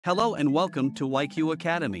Hello and welcome to YQ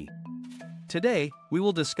Academy. Today, we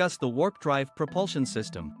will discuss the warp drive propulsion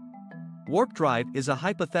system. Warp drive is a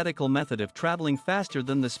hypothetical method of traveling faster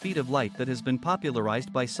than the speed of light that has been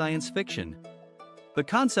popularized by science fiction. The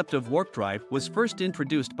concept of warp drive was first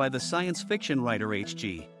introduced by the science fiction writer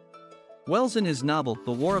H.G. Wells in his novel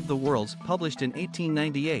The War of the Worlds, published in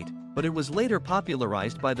 1898, but it was later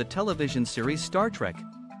popularized by the television series Star Trek.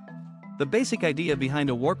 The basic idea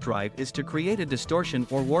behind a warp drive is to create a distortion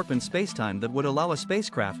or warp in spacetime that would allow a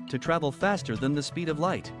spacecraft to travel faster than the speed of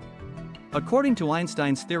light. According to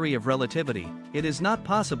Einstein's theory of relativity, it is not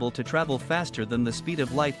possible to travel faster than the speed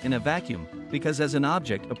of light in a vacuum, because as an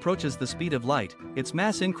object approaches the speed of light, its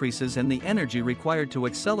mass increases and the energy required to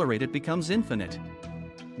accelerate it becomes infinite.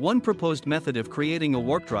 One proposed method of creating a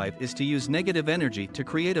warp drive is to use negative energy to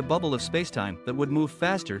create a bubble of spacetime that would move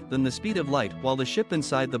faster than the speed of light while the ship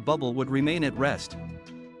inside the bubble would remain at rest.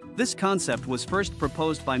 This concept was first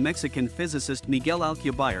proposed by Mexican physicist Miguel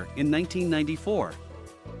Alcubierre in 1994.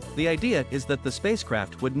 The idea is that the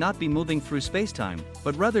spacecraft would not be moving through spacetime,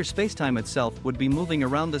 but rather spacetime itself would be moving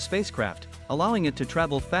around the spacecraft, allowing it to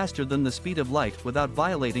travel faster than the speed of light without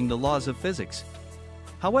violating the laws of physics.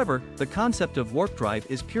 However, the concept of warp drive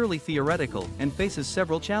is purely theoretical and faces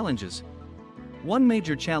several challenges. One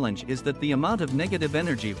major challenge is that the amount of negative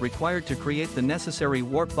energy required to create the necessary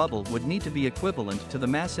warp bubble would need to be equivalent to the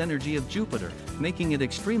mass energy of Jupiter, making it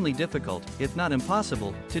extremely difficult, if not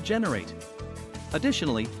impossible, to generate.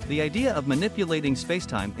 Additionally, the idea of manipulating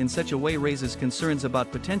spacetime in such a way raises concerns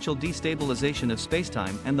about potential destabilization of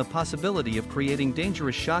spacetime and the possibility of creating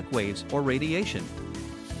dangerous shock waves or radiation.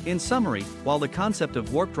 In summary, while the concept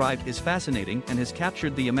of warp drive is fascinating and has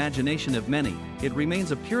captured the imagination of many, it remains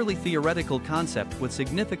a purely theoretical concept with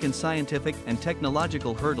significant scientific and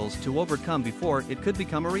technological hurdles to overcome before it could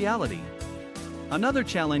become a reality. Another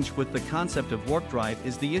challenge with the concept of warp drive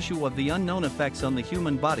is the issue of the unknown effects on the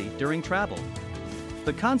human body during travel.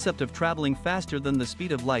 The concept of traveling faster than the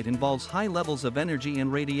speed of light involves high levels of energy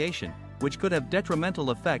and radiation, which could have detrimental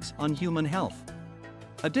effects on human health.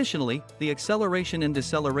 Additionally, the acceleration and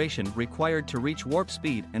deceleration required to reach warp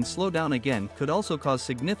speed and slow down again could also cause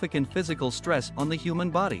significant physical stress on the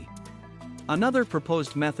human body. Another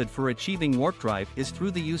proposed method for achieving warp drive is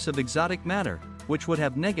through the use of exotic matter, which would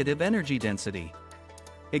have negative energy density.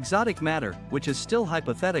 Exotic matter, which is still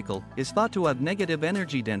hypothetical, is thought to have negative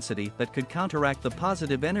energy density that could counteract the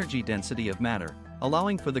positive energy density of matter,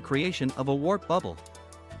 allowing for the creation of a warp bubble.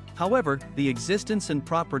 However, the existence and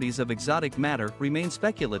properties of exotic matter remain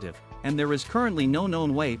speculative, and there is currently no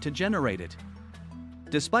known way to generate it.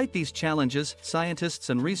 Despite these challenges, scientists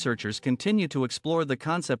and researchers continue to explore the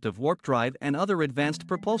concept of warp drive and other advanced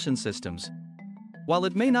propulsion systems. While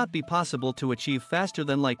it may not be possible to achieve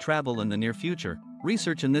faster-than-light travel in the near future,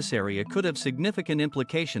 research in this area could have significant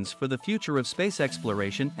implications for the future of space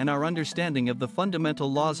exploration and our understanding of the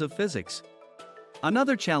fundamental laws of physics.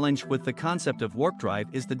 Another challenge with the concept of warp drive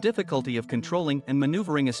is the difficulty of controlling and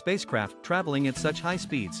maneuvering a spacecraft traveling at such high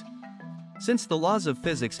speeds. Since the laws of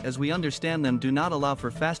physics as we understand them do not allow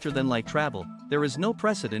for faster-than-light travel, there is no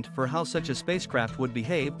precedent for how such a spacecraft would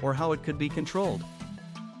behave or how it could be controlled.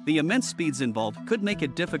 The immense speeds involved could make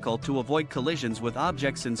it difficult to avoid collisions with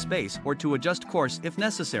objects in space or to adjust course if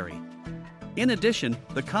necessary. In addition,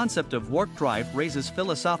 the concept of warp drive raises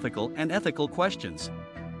philosophical and ethical questions.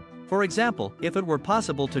 For example, if it were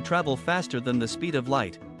possible to travel faster than the speed of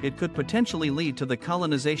light, it could potentially lead to the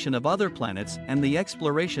colonization of other planets and the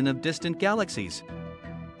exploration of distant galaxies.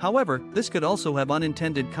 However, this could also have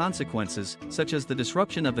unintended consequences, such as the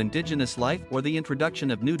disruption of indigenous life or the introduction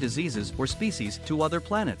of new diseases or species to other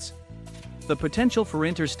planets. The potential for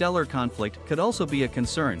interstellar conflict could also be a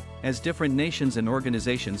concern, as different nations and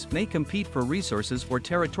organizations may compete for resources or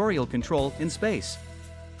territorial control in space.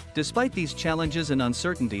 Despite these challenges and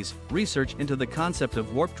uncertainties, research into the concept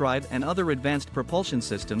of warp drive and other advanced propulsion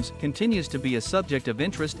systems continues to be a subject of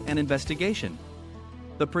interest and investigation.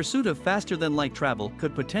 The pursuit of faster-than-light travel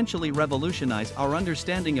could potentially revolutionize our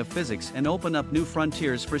understanding of physics and open up new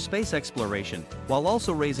frontiers for space exploration, while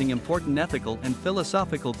also raising important ethical and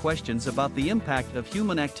philosophical questions about the impact of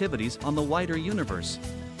human activities on the wider universe.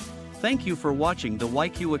 Thank you for watching the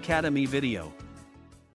YQ Academy video.